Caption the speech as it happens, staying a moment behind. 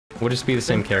We'll just be the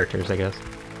same characters, I guess.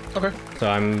 Okay. So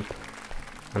I'm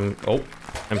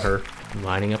her. I'm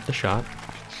lining up the shot.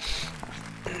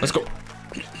 Let's go.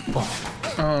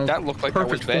 Oh, That looked like that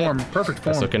was perfect form. bad. Perfect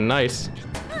form. That's looking nice.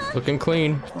 Looking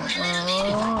clean.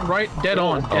 Right, dead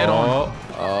on. Dead on.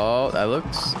 Oh, that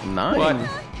looks nice.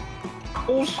 What?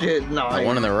 Bullshit, no. The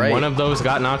one on the right. One of those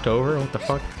got knocked over? What the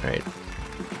fuck? Alright.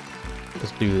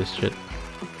 Let's do this shit.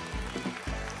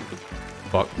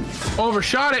 Fuck.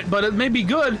 Overshot it, but it may be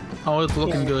good. Oh, it's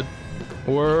looking good.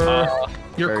 We're...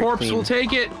 Your very corpse clean. will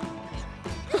take it.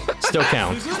 Still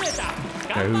counts.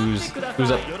 Alright,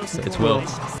 who's up? It's Will.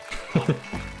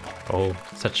 Oh,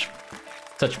 such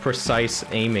precise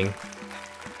aiming.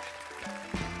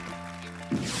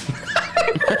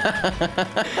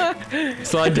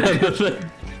 Slide down the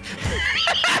thing.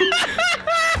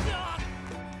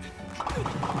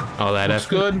 Oh, That's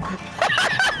good.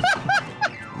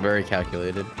 Very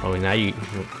calculated. Oh, now you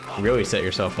really set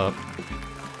yourself up.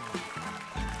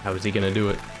 How is he gonna do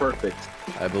it? Perfect.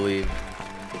 I believe.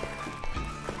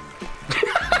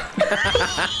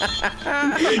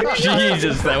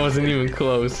 Jesus, that wasn't even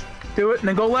close. Do it and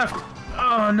then go left.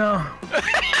 Oh no.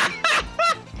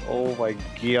 Oh my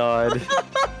god.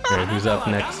 Alright, who's up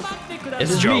next?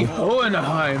 It's It's Joe. me,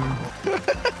 Hohenheim.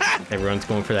 Everyone's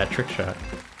going for that trick shot.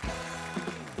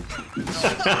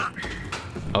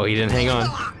 Oh, he didn't hang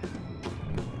on.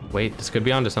 Wait, this could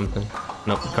be onto something.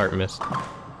 Nope, the cart missed.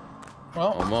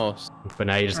 Well, Almost. But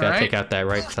now you just gotta Alright. take out that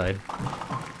right side.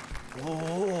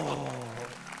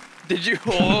 Did you?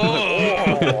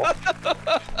 Oh.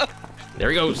 There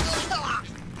he goes.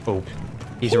 Oh,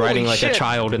 he's riding like a shit.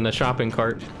 child in the shopping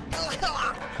cart,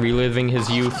 reliving his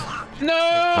youth. no.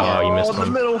 Oh, you missed the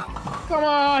one. middle. Come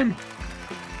on.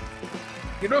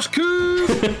 Get us cool.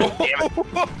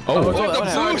 Oh, it's the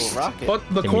like boost. Rocket. But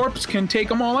the Give me- corpse can take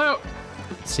them all out.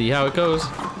 see how it goes.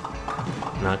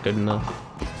 Not good enough.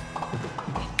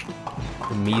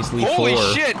 A measly Holy 4.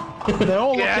 shit! They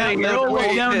all look Yeah, down, they you're all look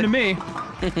right. down to me.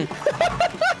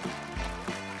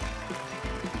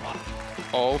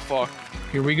 Oh fuck!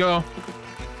 Here we go.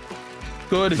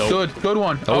 Good, Nope. good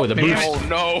one. Oh, the maybe boost.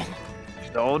 Oh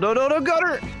no! No,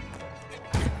 Gunner.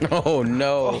 Oh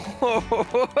no.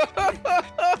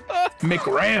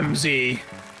 McRamsey.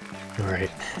 All right.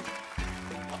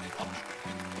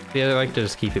 Yeah, I like to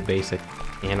just keep it basic.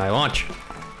 And I launch.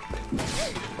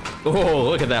 Oh,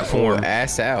 look at that Oh, form.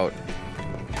 ass out.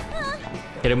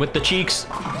 Hit him with the cheeks.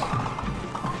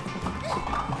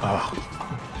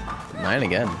 9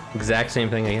 again. Exact same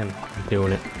thing again. I'm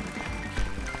doing it.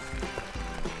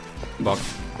 Fuck.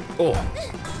 Oh,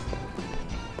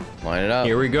 Line it up.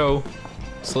 here we go.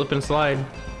 Slip and slide.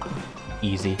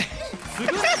 Easy.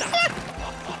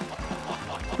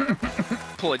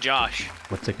 Pull a Josh.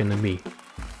 What's it gonna be?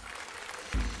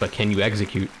 But can you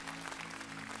execute?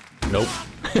 Nope.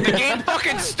 The game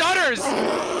fucking stutters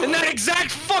in that exact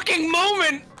fucking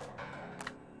moment.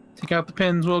 Take out the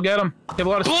pins, we'll get them. They have a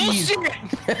lot of speed. Bullshit!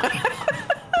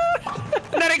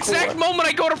 In that exact moment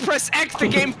I go to press X, the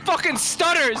game fucking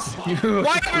stutters.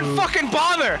 Why even fucking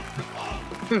bother?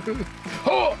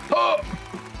 Oh, oh.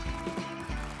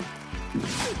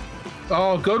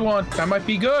 Oh, good one. That might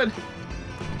be good.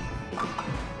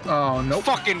 Oh, nope.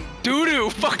 Fucking doo-doo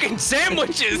fucking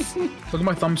sandwiches. Look at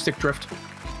my thumbstick drift.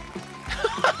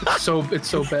 It's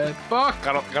so bad. Fuck.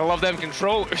 Gotta love them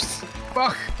controllers.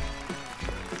 Fuck.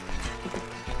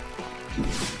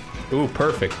 Ooh,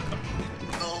 perfect.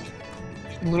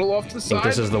 A little off to the I think side.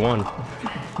 this is the one.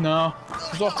 No.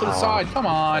 It's off to the side. Come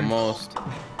on. Almost.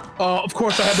 Oh, of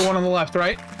course I had the one on the left,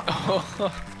 right?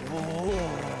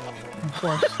 Of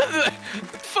course.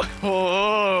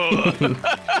 Oh.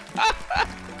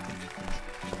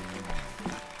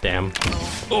 Damn.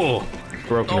 Oh,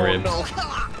 broken Oh, ribs. no.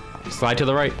 Slide to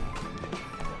the right.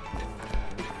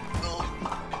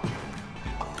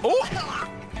 Oh.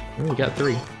 Oh, we got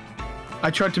 3. I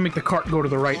tried to make the cart go to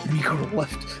the right and you go to the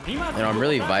left. You know, I'm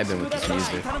really vibing with this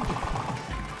music.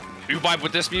 You vibe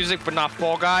with this music, but not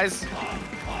Fall Guys?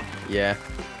 Yeah.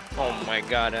 Oh my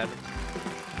god, Ed.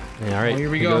 Yeah, all right, Oh, here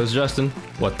we here go. goes Justin.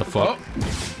 What the fuck?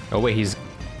 Oh, wait, he's...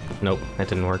 Nope, that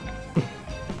didn't work.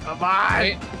 Come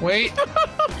on. Wait.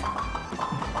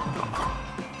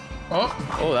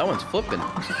 Oh, Oh, that one's flipping.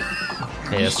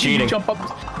 Yeah, it's you cheating.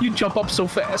 jump up so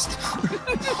fast.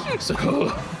 So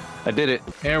I did it.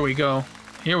 there we go.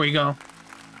 Here we go.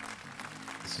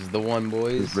 This is the one, This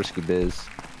boys. is risky biz.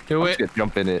 Do I'm it. just gonna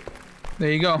jump in it.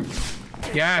 There you go.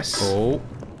 Yes. Oh.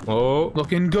 Oh.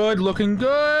 Looking good, looking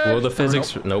good. Well, the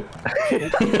physics... Nope.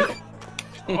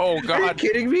 Oh Are you god.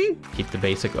 kidding me? Keep the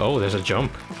basic... Oh, there's a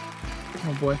jump.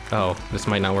 Oh boy. Oh, this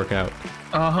might not work out.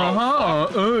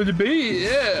 The bee.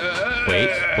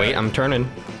 Yeah. Wait, I'm turning.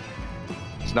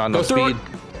 It's not Go enough through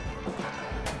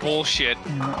speed. Bullshit.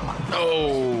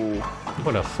 Oh.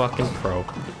 What a fucking pro.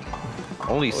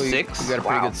 Only Oh, you 6? got a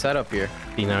pretty good setup here.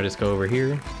 See, now just go over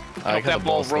here. I like hope how that the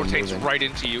ball ball's still rotates moving. right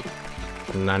into you.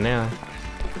 Not now.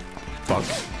 Fuck.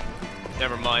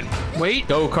 Never mind. Wait.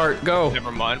 Go, cart, go.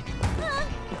 Never mind.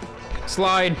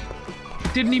 Slide.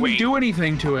 Didn't even Wait. do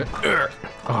anything to it.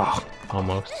 Oh,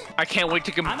 almost. I can't wait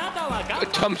to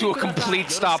come to a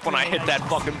complete stop when I hit that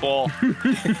fucking ball.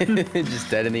 Just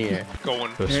dead in the air.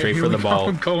 Going. Go straight Here for we the go. ball.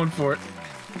 I'm going for it.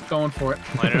 Going for it.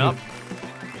 Line it up.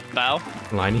 Bow.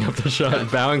 Lining up the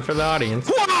shot, bowing for the audience.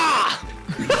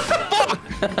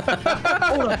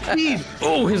 Speed.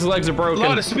 Oh, his legs are A broken.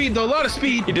 lot of speed though. A lot of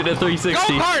speed. He did a Go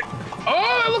 360. kart!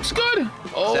 Oh, that looks good.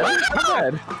 Oh, Not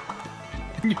bad.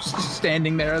 You're just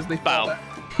standing there as they fall Bow. back.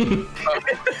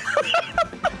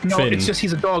 No, Finn. it's just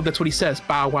he's a dog. That's what he says.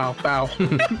 Bow, wow, bow.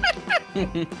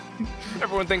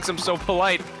 Everyone thinks I'm so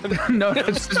polite. No,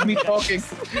 it's just me talking.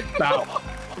 Bow.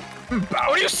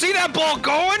 Oh, do you see that ball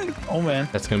going? Oh man,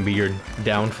 That's gonna be your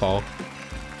downfall.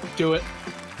 do it.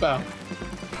 Bow.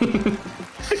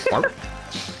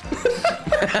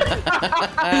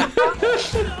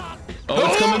 Oh,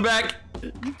 it's coming back. I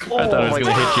thought it was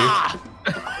gonna hit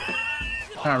you.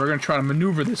 All right, we're gonna try to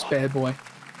maneuver this bad boy.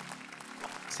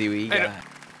 see what you And- got.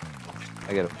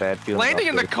 I got a bad feeling. Landing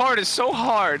in the about cart is so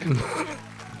hard.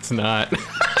 It's not.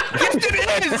 Yes,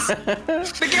 it is!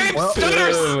 The game Oh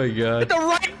stutters my at god. the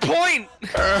right point!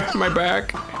 My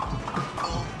back.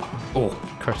 Oh,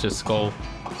 crushed his skull.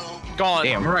 Gone.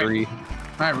 Damn, All right. 3. All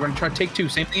right, we're gonna try to take 2.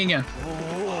 Same thing again.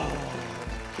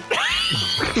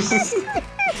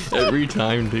 Every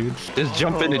time, dude. Just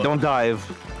jump in and don't dive.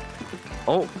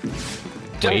 Oh,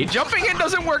 Wait. Jumping in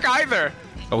doesn't work either.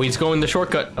 Oh, he's going the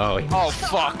shortcut. Oh, Oh,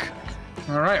 fuck.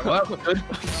 All right, well that was good.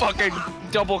 Fucking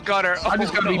double gutter. I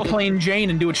just gotta be plain Jane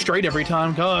and do it straight every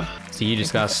time. God. so you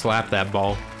just gotta slap that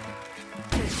ball.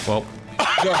 Well,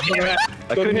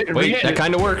 Good hit. wait, hit. that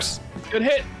kind of works. Good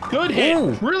hit. Good hit.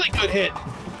 Ooh. Really good hit.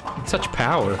 Such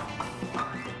power.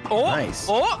 Oh, Nice.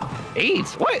 Oh, 8.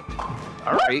 What?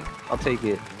 All right, I'll take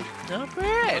it. not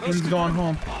bad. He's going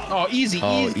home. Oh, easy,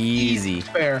 Oh, easy.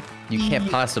 Fair. You can't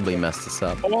possibly mess this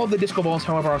up. All the disco balls,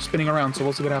 however, are spinning around, so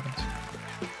we'll see what happens.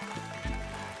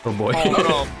 Oh boy. Oh,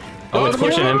 no. Oh, it's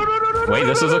pushing him. Wait,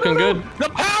 this is looking good. The Oh,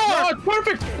 power! it's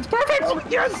perfect. It's perfect. Oh,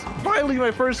 yes! Finally,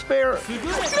 my first spare.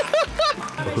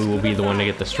 Who will be the one to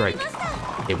get the strike?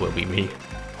 It will be me.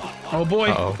 Oh boy.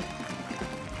 Uh-oh.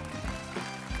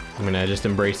 I'm gonna just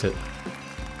embrace it.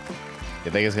 You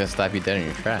think it's gonna stop you dead in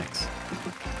your tracks?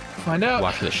 Find out.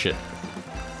 Watch this shit.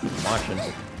 Watching.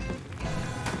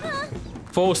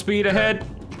 Full speed ahead.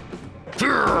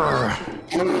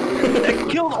 That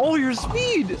killed all your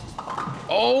speed.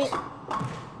 Oh.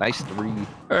 Nice 3.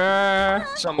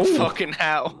 Some fucking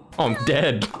how. Oh, I'm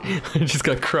dead. I just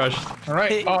got crushed. All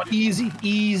right. Oh, easy,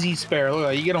 easy spare. Look at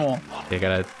that. You get them all. I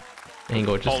gotta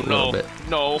angle it just Oh, a little no. bit.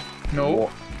 No. No.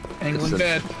 Angling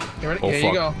bad. You ready? Oh, Here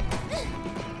you go.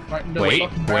 fuck. Right into the Wait,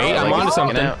 fucking wait, barrel. I'm onto Get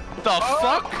something. out. The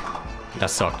fuck? That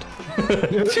sucked.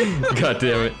 God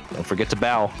damn it. Don't forget to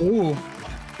bow. Ooh.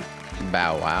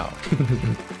 Bow wow.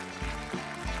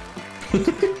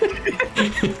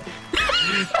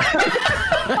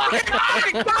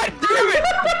 God damn it!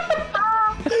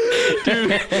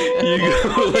 Dude, you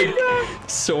go like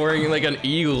soaring like an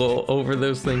eagle over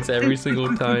those things every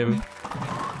single time.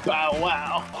 Wow,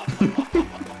 wow.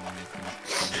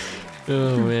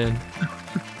 Oh man.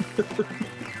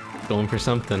 Going for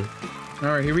something. All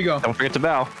right, here we go. Don't forget to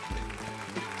bow.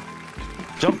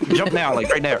 Jump now, like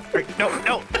right there. Right, no.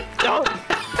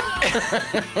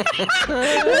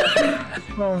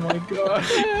 Oh my god.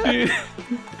 Dude,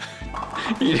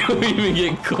 you don't even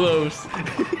get close.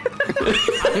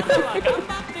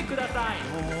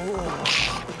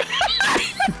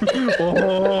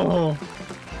 Oh.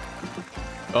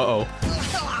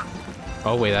 Uh-oh.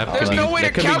 Oh wait, that There's could be, no way to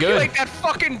that could be good. calculate that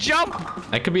fucking jump!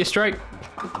 That could be a strike.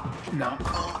 No.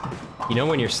 You know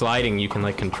when you're sliding, you can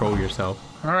like control yourself.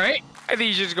 All right. I think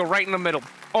you should just go right in the middle.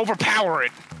 Overpower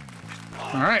it.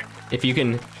 All right. If you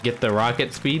can get the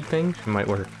rocket speed thing, it might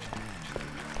work.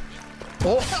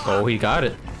 Oh, he got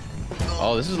it.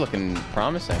 Oh, this is looking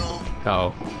promising.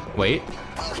 Oh, wait.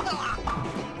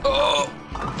 Fuck!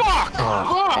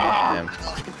 Damn.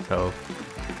 Oh.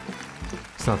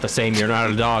 It's not the same. You're not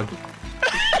a dog.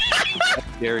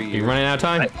 Dare You're you. running out of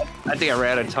time. I think I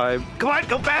ran out of time. Come on,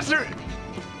 go faster.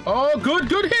 Oh, good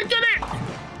hit. Get it.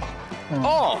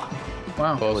 Oh!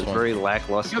 Wow. It Close was one. very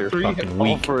lackluster. Got 3. Fucking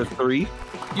All weak. for a 3.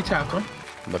 You tapped him.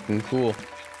 Looking cool.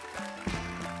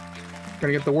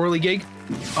 Gotta get the whirly gig.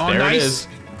 Oh, There nice. it is.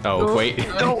 Oh, wait.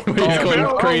 No. He's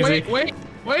going crazy.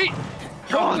 Wait.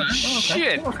 Oh,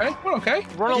 shit. Okay.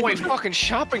 Runaway fucking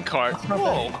shopping cart.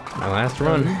 Whoa. My last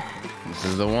run. This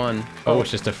is the one. Oh,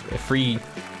 it's just a free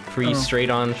straight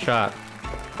on shot.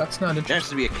 That's not There interesting. has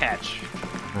to be a catch.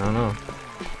 I don't know.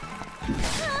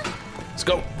 Let's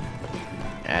go.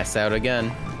 Ass out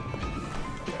again.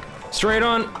 Straight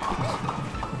on.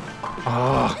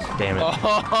 Oh, damn it.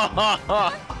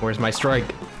 Where's my strike?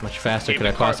 Much faster could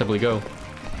I possibly go?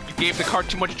 You gave the cart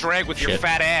too much drag with your Shit.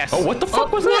 fat ass. Oh, what the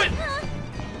fuck was that?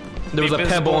 There was a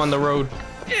Invisible. pebble on the road.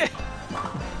 Yeah,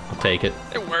 I'll take it.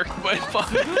 it worked, but fuck.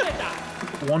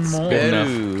 One more. Enough.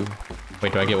 Ooh.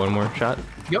 Wait, do I get one more shot?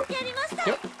 Yep.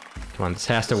 Come on, this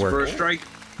has to work. First strike.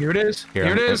 Here it is. Here,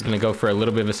 Here I'm it is. just gonna go for a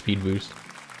little bit of a speed boost.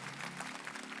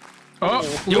 Oh,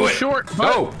 a little it. short.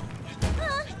 but- Go!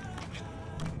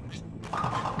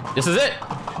 This is it!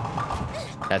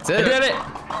 That's I it. did it!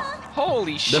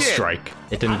 Holy The shit. strike.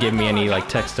 It didn't give me any like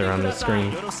texture on the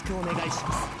screen.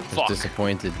 Fuck.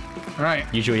 Disappointed. All right.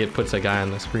 Usually it puts a guy on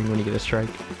the screen when you get a strike.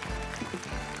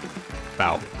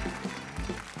 Foul.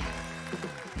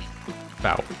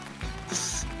 Foul.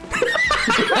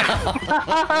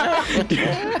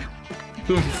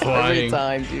 I'm Every flying.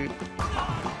 time, dude.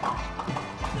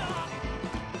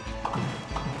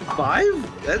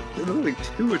 5? That looks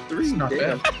like 2 or 3. It's not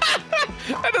Damn. bad.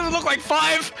 That doesn't look like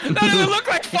 5. That doesn't look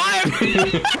like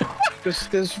 5.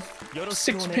 There's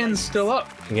 6 pins still up.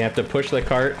 You have to push the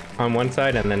cart on one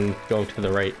side and then go to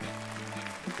the right.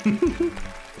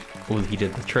 Ooh, he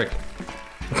did the trick.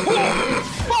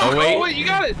 Oh wait. Oh, wait, you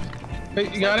got it.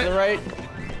 Wait, you got it. Right.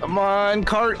 Come on,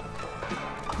 cart.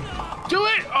 Do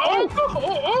it. Oh.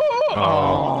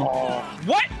 Oh.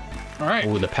 What? All right.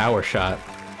 Ooh, the power shot.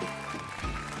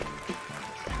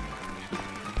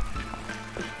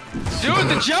 Dude,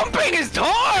 the jumping is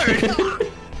hard.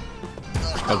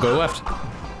 Oh, go left.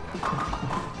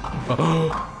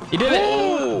 Oh, he did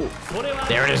it.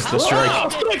 There it is, the strike.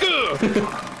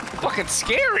 Fucking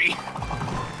scary.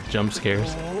 Jump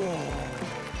scares.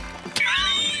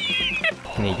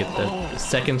 And you get the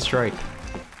second strike.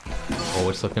 Oh,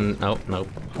 it's looking. Oh, nope.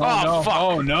 Oh, no. fuck.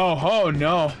 Oh no. Oh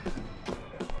no.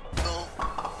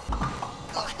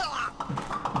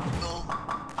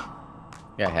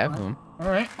 Yeah, I have them. All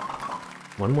right.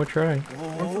 One more try.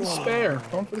 Going for the spare.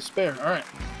 Going for the spare. All right.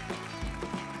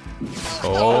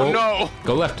 Oh, no.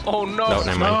 Go left. Oh, no. No,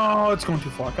 never mind. Oh, it's going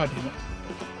too far. God damn it.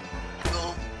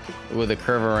 With a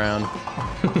curve around.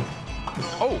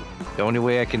 Oh. The only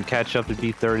way I can catch up to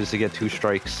be third is to get 2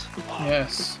 strikes.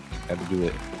 Yes. Have to do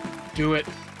it. Do it.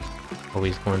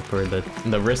 Always going for the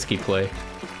risky play.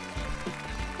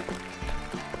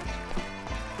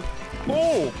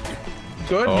 Oh.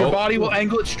 Good. Oh. Your body will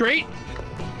angle it straight.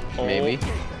 Maybe.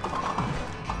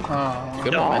 Oh.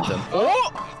 Good momentum.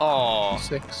 Oh. Oh.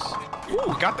 6.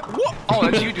 Ooh, got that. What? Oh,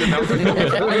 that's you doing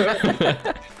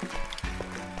that.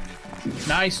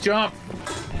 Nice jump.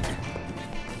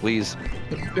 Please.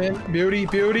 Spin. Beauty.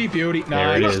 Beauty. Beauty.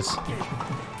 There Nice. it is.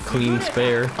 Clean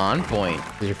spare. On point.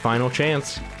 This is your final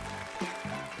chance.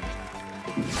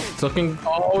 It's looking.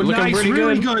 Oh, looking nice. pretty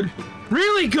Really good. good.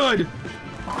 Really good.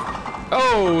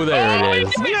 Oh, there it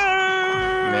is.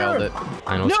 Nailed it.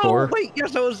 Final score. Wait,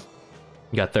 yes, I was.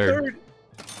 You got third.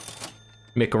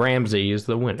 Mick Ramsey is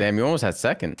the winner. Damn, you almost had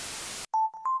second.